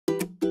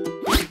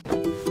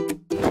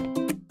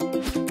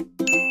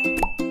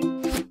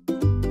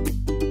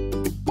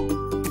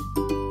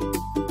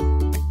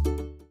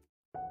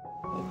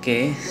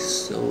Okay,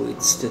 so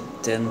it's the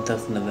 10th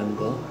of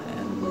November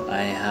and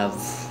I have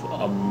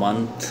a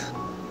month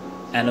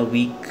and a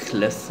week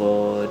left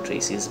for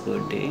Tracy's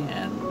birthday,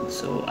 and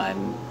so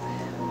I'm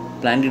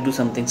planning to do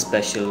something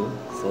special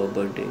for her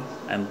birthday.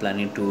 I'm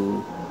planning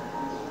to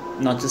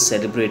not just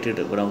celebrate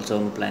it, but also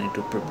I'm planning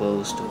to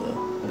propose to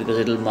her because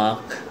it'll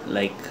mark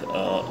like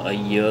a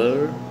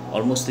year,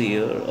 almost a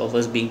year of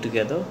us being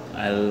together.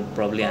 I'll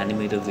probably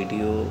animate a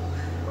video,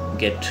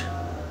 get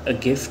a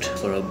gift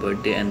for her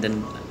birthday, and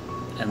then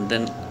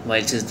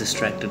while she's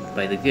distracted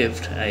by the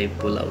gift, I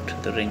pull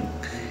out the ring.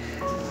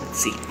 Let's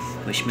see.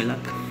 Wish me luck.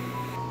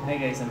 Hi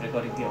guys, I'm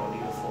recording the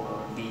audio for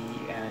the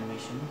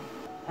animation.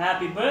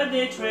 Happy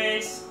birthday,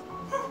 Trace!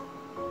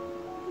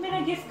 मेरा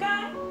gift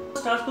कहाँ है?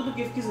 Stars को तो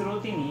gift की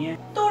जरूरत ही नहीं है.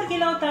 तोड़ के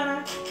लाओ तारा.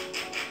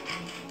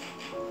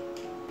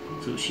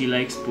 So she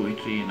likes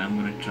poetry, and I'm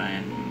gonna try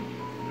and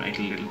write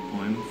a little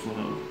poem for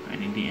her.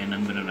 And in the end,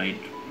 I'm gonna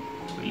write,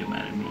 "Will you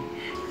marry me?"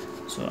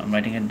 So I'm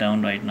writing it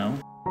down right now.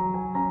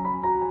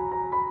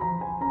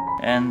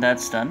 And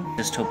that's done.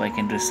 Just hope I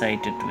can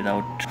recite it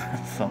without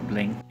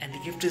fumbling. And the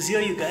gift is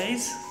here, you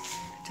guys.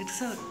 Check this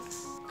out.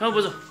 Come on,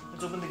 Bozo.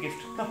 Let's open the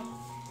gift. Come.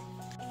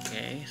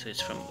 Okay, so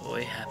it's from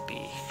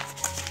Guwahati.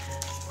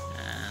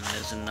 And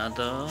there's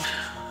another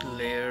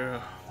layer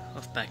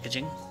of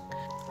packaging.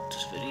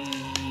 Just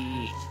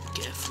very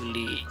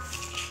carefully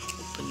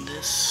open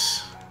this.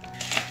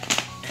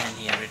 And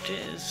here it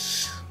is.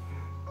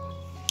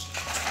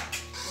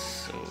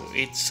 So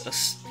it's a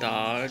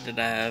star that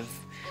I have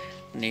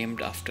named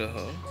after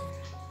her,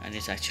 and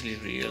it's actually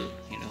real,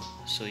 you know,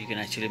 so you can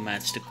actually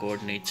match the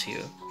coordinates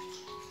here.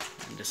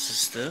 And this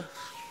is the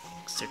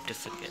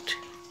certificate.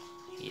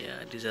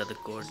 Yeah, these are the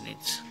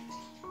coordinates.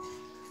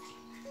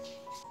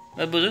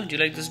 Well, Buzu, do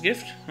you like this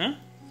gift? Huh?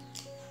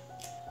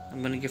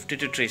 I'm gonna gift it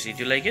to Tracy.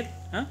 Do you like it?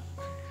 Huh?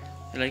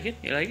 You like it?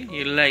 You like it?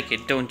 You like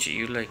it, don't you?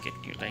 You like it.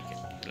 You like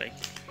it. You like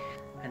it.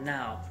 And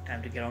now,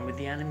 time to get on with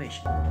the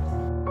animation.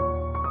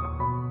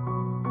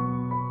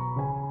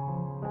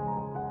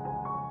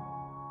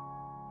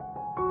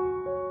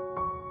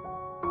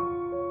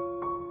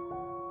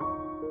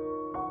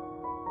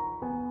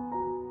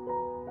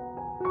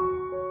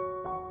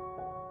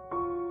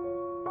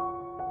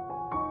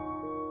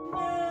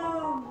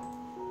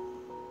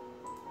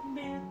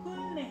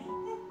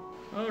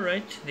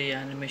 Alright, the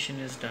animation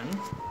is done.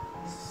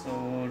 So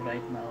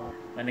right now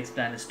my next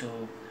plan is to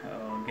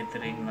get the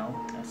ring now.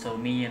 So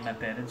me and my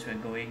parents were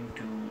going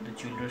to the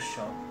jeweler's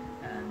shop,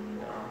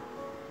 and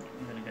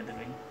I'm gonna get the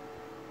ring.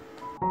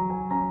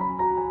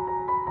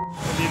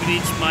 We've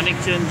reached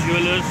Manikchand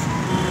Jewelers.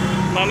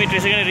 Mommy,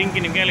 Tracy gonna ring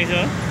kinne kya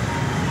lisa?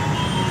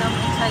 I'm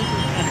excited.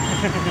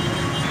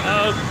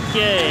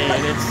 Okay,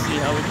 let's see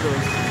how it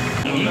goes.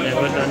 I've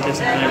never done this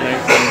in my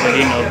life. I'm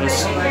very nervous.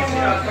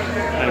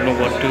 I don't know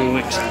what to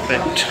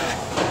expect.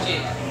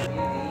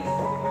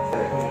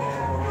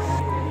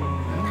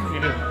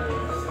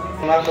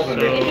 So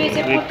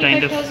we're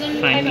kind of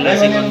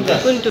finalizing on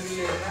this.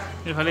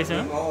 You're finalizing?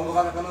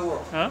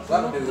 Huh?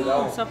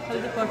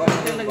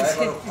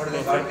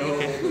 Okay,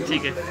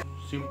 ठीक है.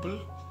 Simple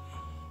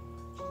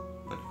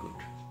but good.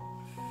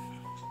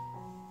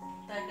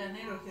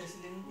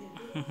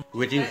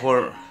 Waiting for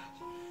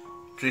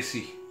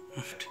Tracy.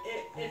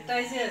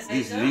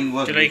 This ring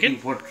was waiting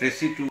for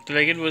Tracy to. Do you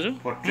like it, Bozo?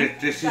 For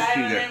Tracy's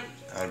finger.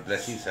 Our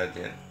blessings are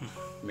there.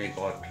 May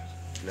God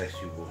bless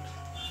you both.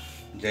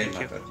 Jai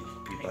Mata Di.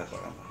 Pipa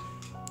Karama.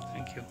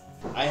 Thank you.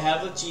 I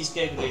have a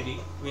cheesecake ready,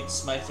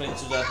 which my friend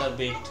Sujata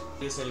baked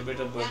to celebrate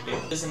her birthday.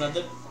 There's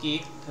another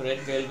cake, red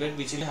velvet,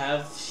 which will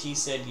have She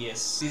Said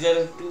Yes. These are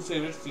her two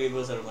favorite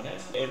flavors.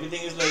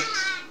 Everything is like,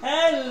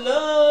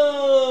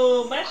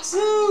 hello,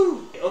 Maxu.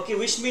 Okay,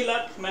 wish me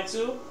luck,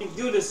 Maxu.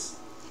 Do this.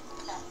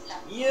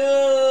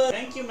 Yeah.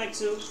 Thank you,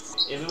 Maxu.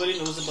 Everybody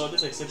knows about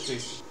this except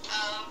Tracy.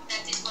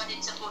 That is what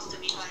it's supposed to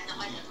be.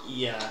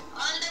 Yeah.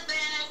 All the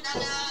best,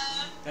 Dada.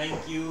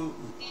 Thank you.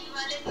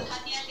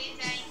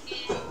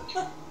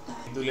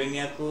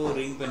 Dulhania को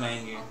ring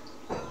पहनाएंगे.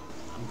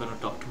 I'm gonna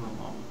talk to her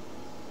mom.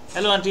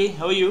 Hello, auntie.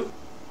 How are you?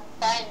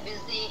 I'm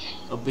busy.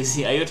 Oh,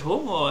 busy. Are you at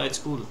home or at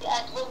school?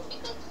 At home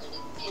because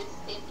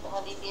it's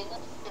holiday.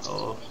 Just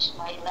Oh. finish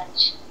my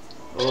lunch.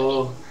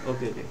 Oh,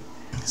 okay.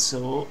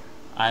 So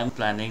I'm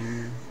planning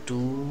to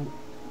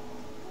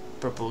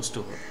propose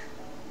to her.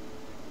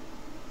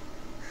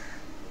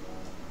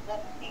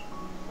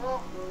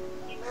 No,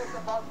 he knows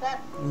about that.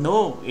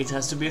 No, it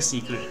has to be a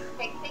secret.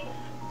 Expecting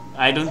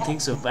I don't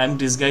think so. I'm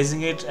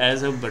disguising it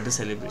as a birthday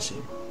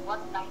celebration.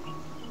 what night?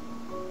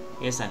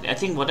 Yes, auntie. I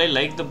think what I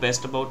like the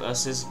best about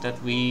us is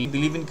that we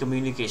believe in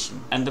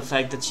communication, and the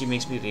fact that she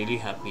makes me really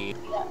happy.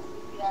 We are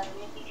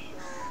really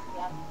sure. We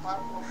have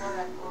gone over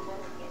and over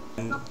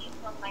again. Something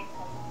from my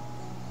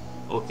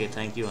side. Okay,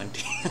 thank you,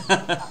 auntie. So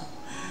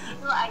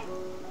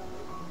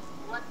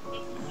what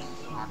makes me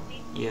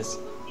happy? Yes.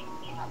 Will make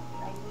me happy.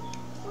 I wish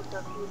both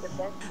of you the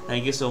best.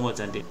 Thank you so much,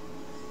 auntie.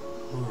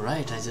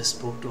 Alright, I just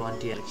spoke to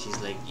auntie and she's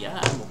like, yeah,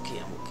 I'm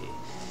okay.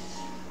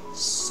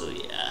 So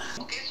yeah.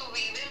 Okay, so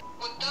we will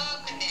put the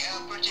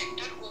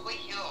projector over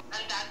here,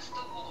 and that's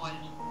the wall.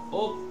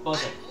 Oh,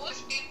 perfect. वो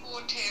speed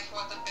port है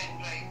for the pen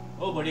drive.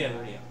 Oh, बढ़िया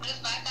बढ़िया.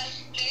 Just back, I'll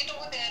play it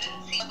over there and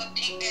see मतलब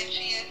ठीक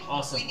battery है.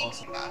 Awesome,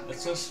 awesome.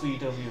 That's so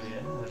sweet of you,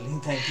 yeah. Harleen,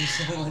 thank you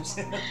so much.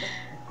 Yeah.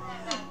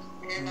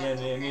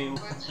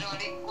 It's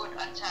really good.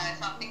 अच्छा है,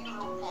 something to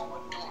look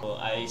forward to. So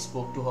I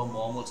spoke to her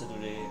mom also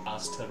today.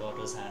 Asked her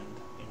daughter's hand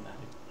in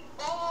marriage.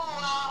 Oh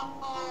wow.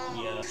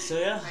 Yeah. So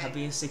yeah,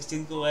 happy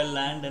 16th ko I'll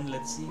land and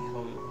let's see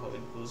how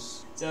it goes.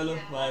 Chalo,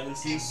 bye. We'll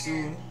see you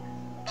soon.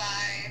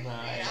 Bye.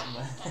 Bye.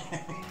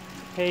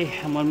 Hey,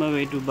 I'm on my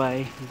way to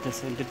buy the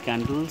scented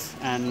candles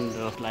and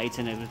lights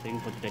and everything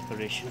for the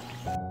decoration.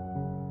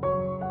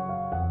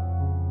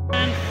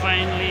 And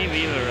finally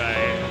we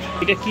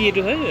arrived. It's key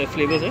to have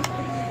flavors, eh?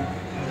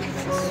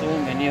 So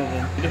many of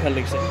them.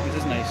 This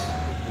is nice.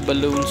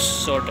 Balloons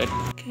sorted.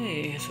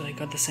 Okay, so I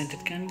got the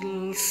scented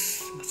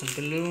candles, got some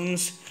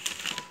balloons,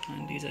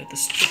 and these are the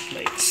strip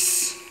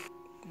lights.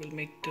 Will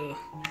make the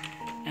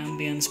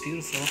ambience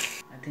beautiful.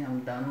 I think I'm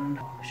done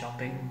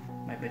shopping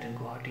my bit in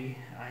Guwahati.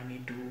 I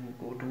need to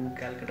go to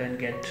Kolkata and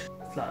get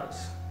flowers.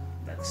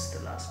 That's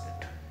the last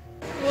bit.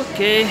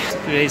 Okay,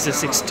 today is the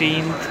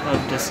 16th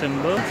of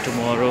December.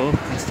 Tomorrow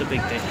is the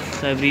big day.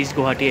 So I've reached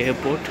Guwahati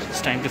airport.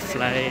 It's time to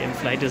fly, and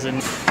flight is in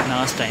an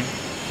hour's time.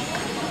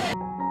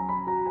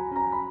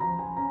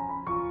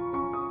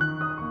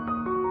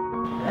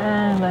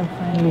 And I'm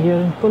finally here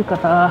in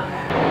Kolkata.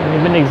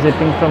 I've been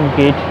exiting from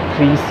gate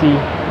 3C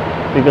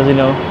because you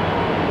know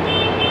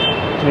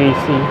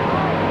 3C.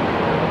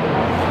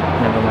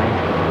 Never mind.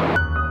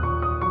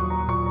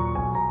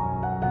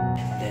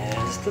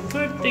 There's the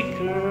birthday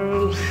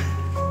girl.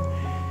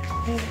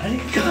 अरे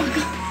कहाँ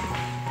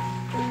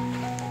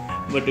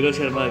birthday girl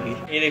Sharma आ गई.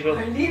 ये देखो.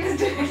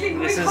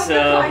 This is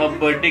her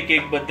birthday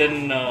cake, but then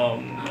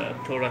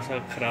थोड़ा सा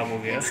खराब हो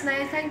गया. It's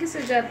nice. Thank you,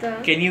 Sujata.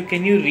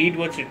 Can you read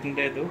what's written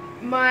there though?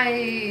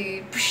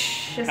 My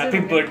Happy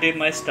birthday,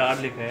 my star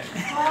लिखा है.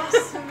 Oh,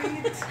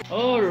 sweet.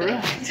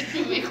 Alright.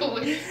 Make a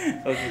wish.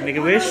 Okay, make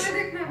a wish.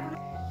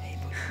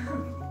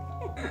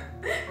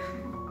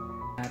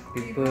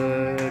 Happy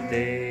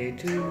birthday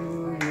to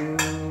you.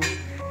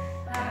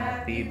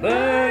 Happy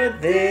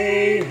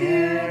birthday,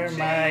 dear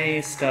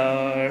my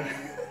star.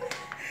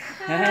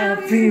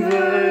 Happy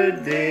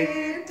birthday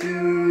to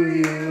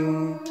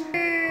you.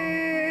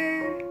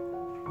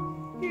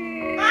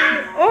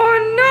 Oh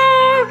no!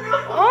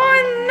 Oh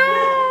no!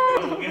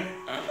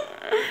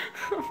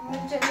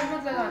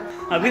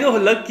 अभी तो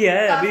लग क्या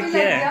है? अभी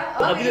क्या है?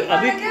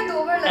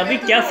 अभी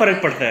क्या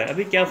फर्क पड़ता है?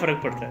 अभी क्या फर्क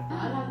पड़ता है?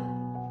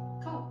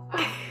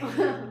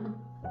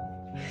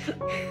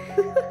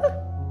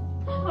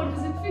 How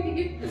does it feel?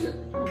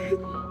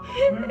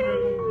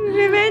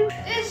 Revenge.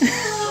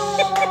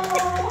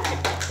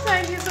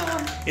 Thank you so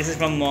much. This is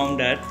from mom,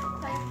 dad.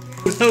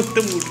 तो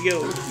उठ गया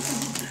हो.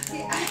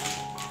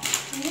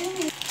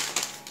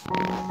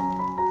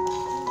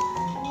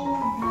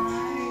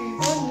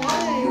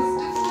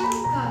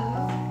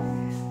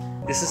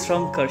 This is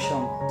from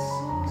Karsham.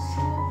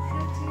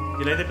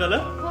 You like the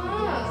color?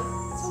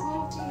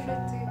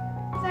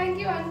 Thank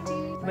you,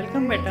 auntie.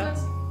 Welcome, beta.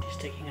 She's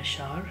taking a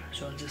shower,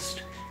 so I'll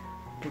just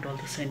put all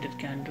the scented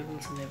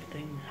candles and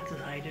everything. I'll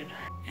just hide it.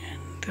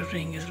 And the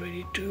ring is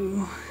ready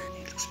too.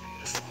 It looks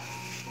beautiful.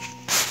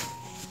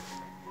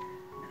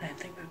 And I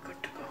think we're good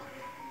to go.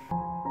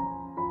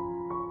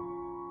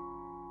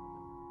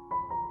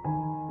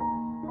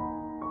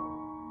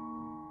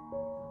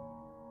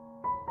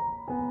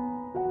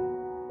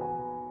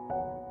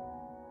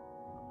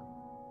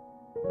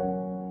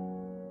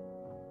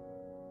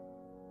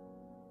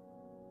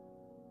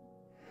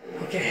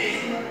 Okay,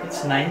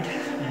 it's 9th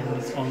and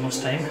it's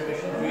almost time.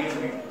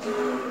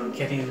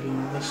 Getting a little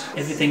nervous.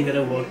 Everything that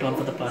I worked on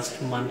for the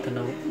past month and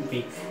a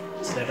week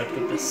has led up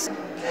to this.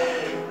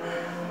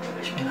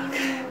 Wish me luck.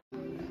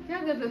 क्या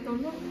कर रहे तुम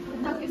लोग?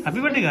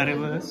 Happy birthday गा रहे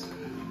बस.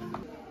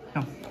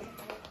 Come.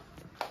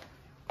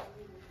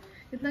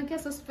 इतना क्या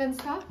सस्पेंस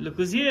था? Look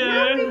who's here.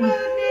 Happy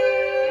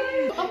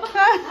birthday! Oh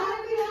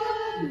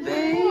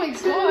my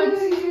god!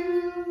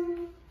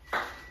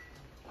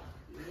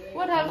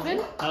 What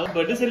happened? How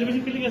birthday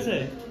celebration के लिए कैसा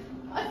है?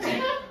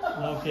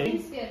 Okay.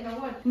 Now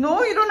what? No,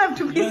 you don't have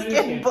to be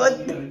scared.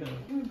 Birthday.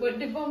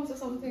 Birthday bombs or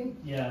something?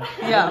 Yeah.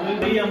 Yeah.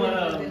 वही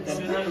हमारा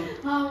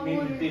हाँ, main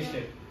वो dish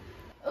है.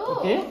 Oh.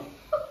 Okay.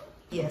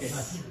 Yes.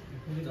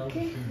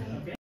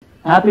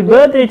 Happy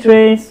birthday,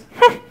 Trace.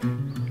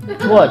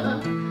 What?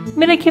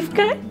 मेरा गिफ्ट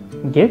का है?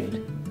 गिफ्ट?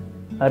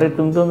 अरे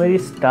तुम तो मेरी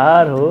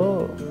स्टार हो.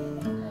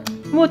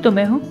 वो तो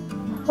मैं हूँ.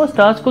 और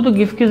स्टार्स को तो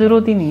गिफ्ट की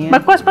जरूरत ही नहीं है.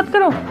 बकवास मत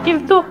करो.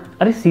 गिफ्ट दो.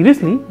 अरे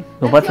सीरियसली?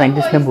 नुपा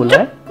साइंटिस्ट ने बोला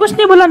है. कुछ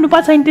नहीं बोला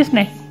नुपा साइंटिस्ट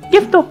ने.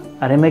 गिफ्ट दो.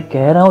 अरे मैं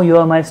कह रहा हूँ you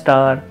are my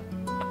star.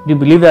 Do you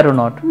believe that और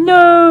नॉट?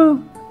 नो.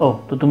 ओह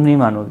तो तुम नहीं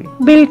मानोगी?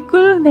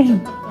 बिल्कुल नहीं.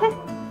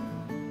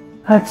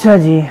 अच्छा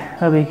जी,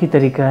 अब एक ही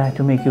तरीका है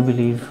टू मेक यू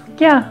बिलीव.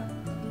 क्या?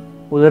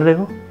 उधर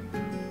देखो,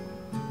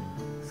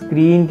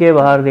 स्क्रीन के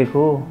बाहर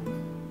देखो.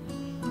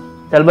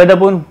 चल भाई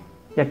दपून,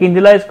 यकीन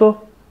दिला इसको.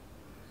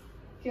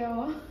 क्या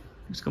हुआ?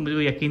 इसको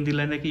मुझे यकीन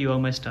दिलाना कि you are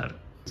my star.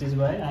 This is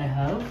why I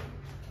have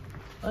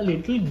a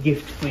little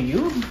gift for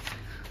you.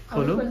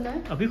 खोलो, खोलना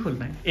है? अभी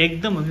खोलना है,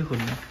 एकदम अभी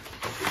खोलना है.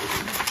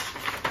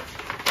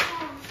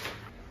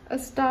 A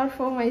star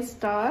for my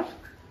star.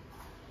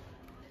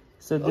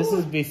 So this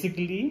is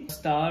basically a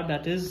star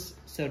that is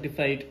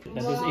certified,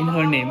 that is in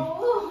her name.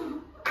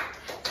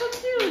 So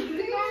cute.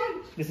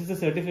 This is the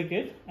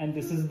certificate and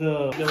this is the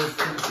But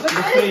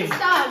where is frame. the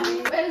star?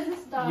 Where is the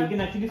star? You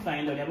can actually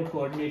find out. You have a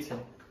coordinates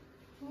here.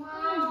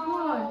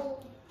 Wow.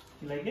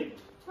 You like it?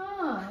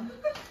 Huh.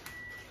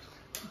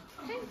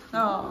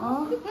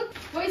 Aww.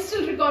 Why is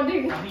still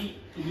recording? अभी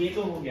ये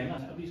तो हो गया ना.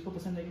 अभी इसको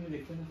पसंद है कि नहीं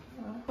देखते हैं.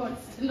 God,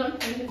 still not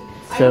finished.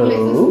 I So, don't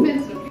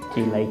like suspense.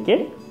 Do you like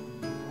it?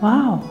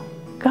 Wow.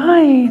 कहाँ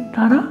है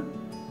तारा?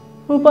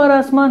 ऊपर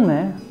आसमान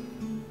में.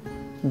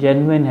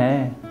 Genuine है.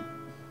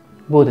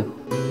 वो देखो.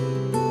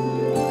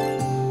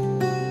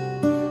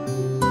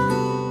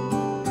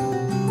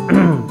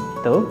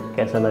 तो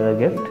कैसा लगा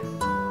गिफ्ट?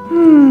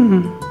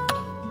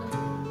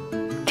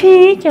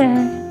 ठीक है.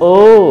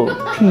 ओह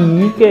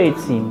ठीक है it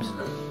seems.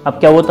 अब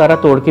क्या वो तारा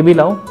तोड़ के भी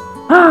लाऊं?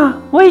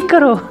 हाँ वही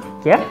करो.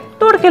 क्या?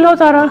 तोड़ के लो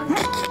तारा.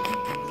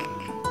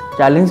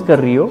 चैलेंज कर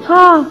रही हो?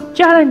 हाँ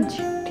चैलेंज.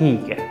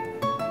 ठीक है.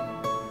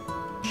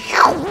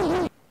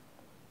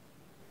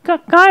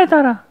 कहाँ है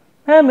तारा?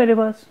 है मेरे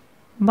पास.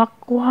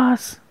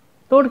 बकवास.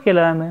 तोड़ के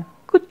लाया मैं.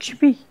 कुछ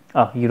भी.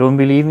 You don't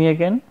believe me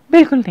again?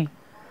 बिल्कुल नहीं.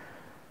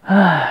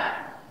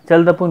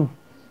 चल दपुन,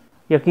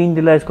 यकीन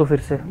दिला इसको फिर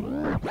से. अब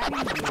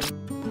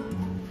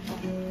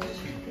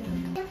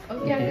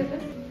क्या करते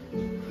हैं?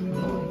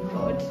 Oh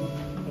God.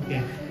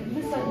 Okay.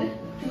 This sudden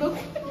look.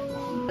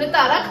 मैंने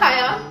तारा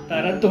खाया.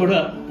 तारा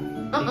तोड़ा.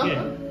 ठीक है.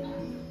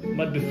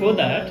 But before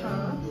that,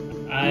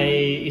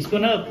 इसको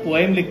ना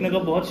पोएम लिखने का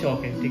बहुत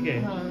शौक है. ठीक है.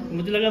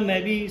 मुझे लगा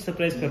मैं भी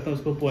सरप्राइज करता हूँ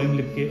उसको पोएम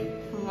लिख के.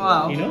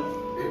 Wow. You know?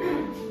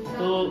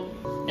 So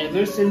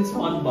ever since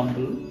on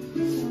Bumble,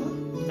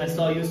 I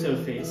saw you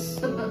surface.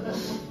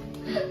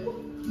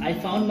 I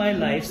found my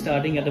life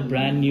starting at a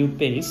brand new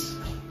pace.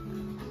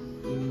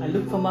 I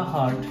looked for my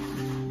heart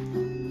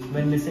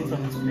when missing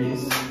from its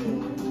place.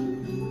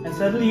 And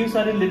suddenly you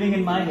started living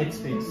in my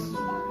headspace.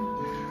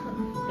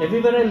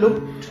 Everywhere I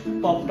looked,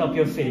 popped up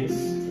your face.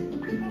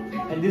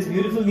 And this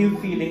beautiful new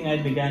feeling I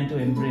began to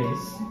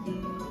embrace.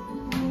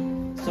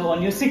 So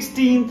on your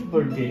 16th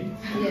birthday,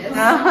 Yes.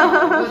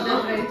 That's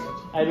right.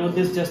 I wrote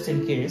this just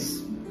in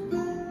case.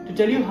 To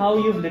tell you how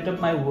you've lit up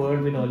my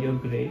world with all your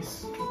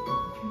grace.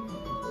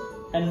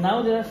 And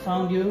now that I've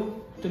found you,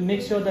 to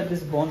make sure that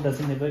this bond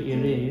doesn't ever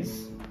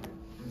erase,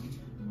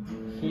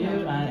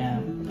 here I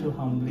am to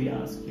humbly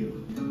ask you.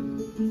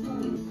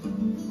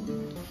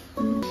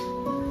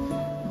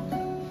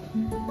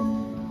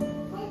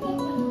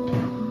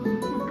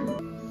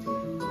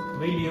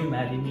 Will you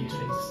marry me,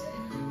 Trace?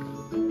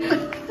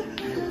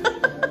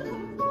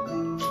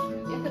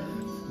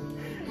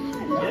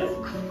 Yes?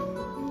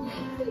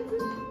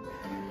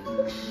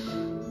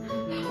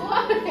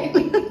 Why?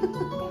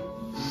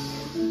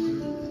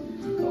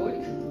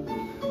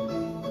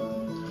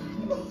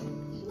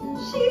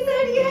 She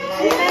said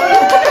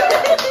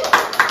yes.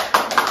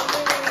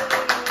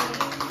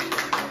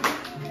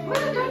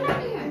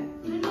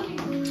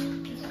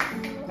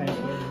 Thank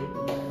you.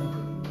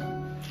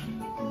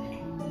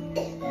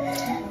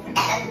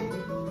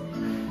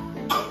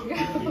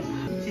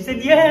 She said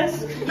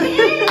yes.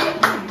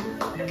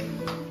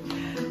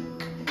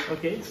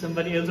 Okay,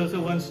 somebody else also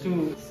wants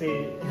to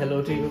say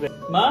hello to you.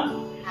 Ma?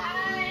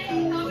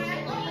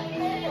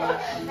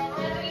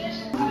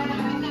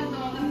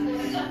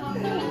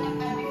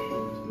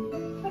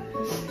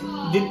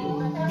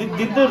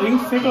 Did the ring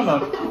fit or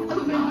not?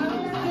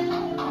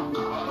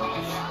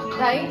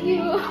 Thank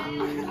you.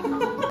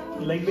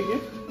 You like the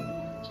gift?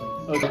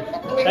 Okay.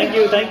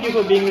 Thank you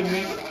for being with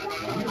me.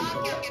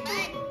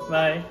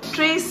 Bye.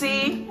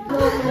 Tracy,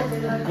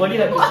 What do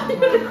you have to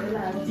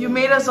say? you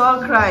made us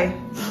all cry.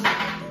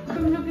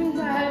 I'm looking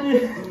bad.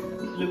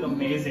 Look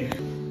amazing.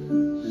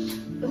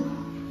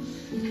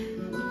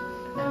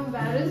 I'm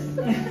embarrassed.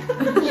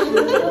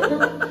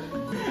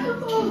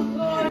 Oh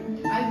God.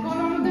 I've gone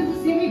out of them to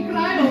see me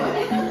cry or what?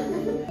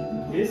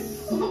 This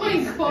Oh my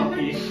God.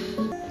 cake.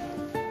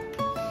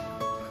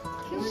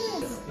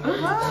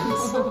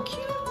 So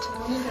cute.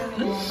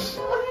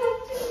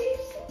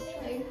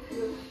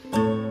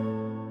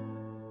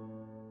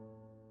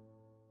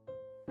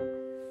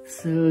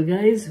 So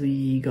guys,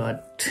 we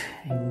got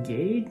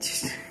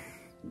engaged.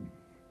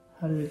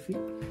 How did it feel?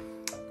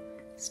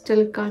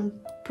 Still can't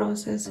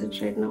process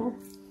it right now.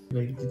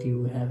 Like, did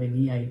you have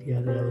any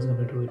idea that I was going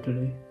to do it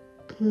today?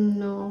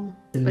 No.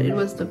 But it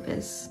was the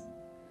best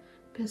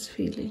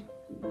feeling.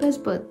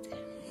 Best birthday.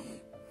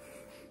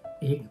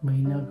 एक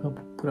महीना का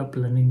पूरा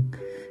planning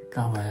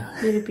काम आया.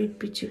 मेरे पीठ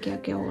पीछे क्या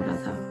क्या हो रहा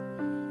था.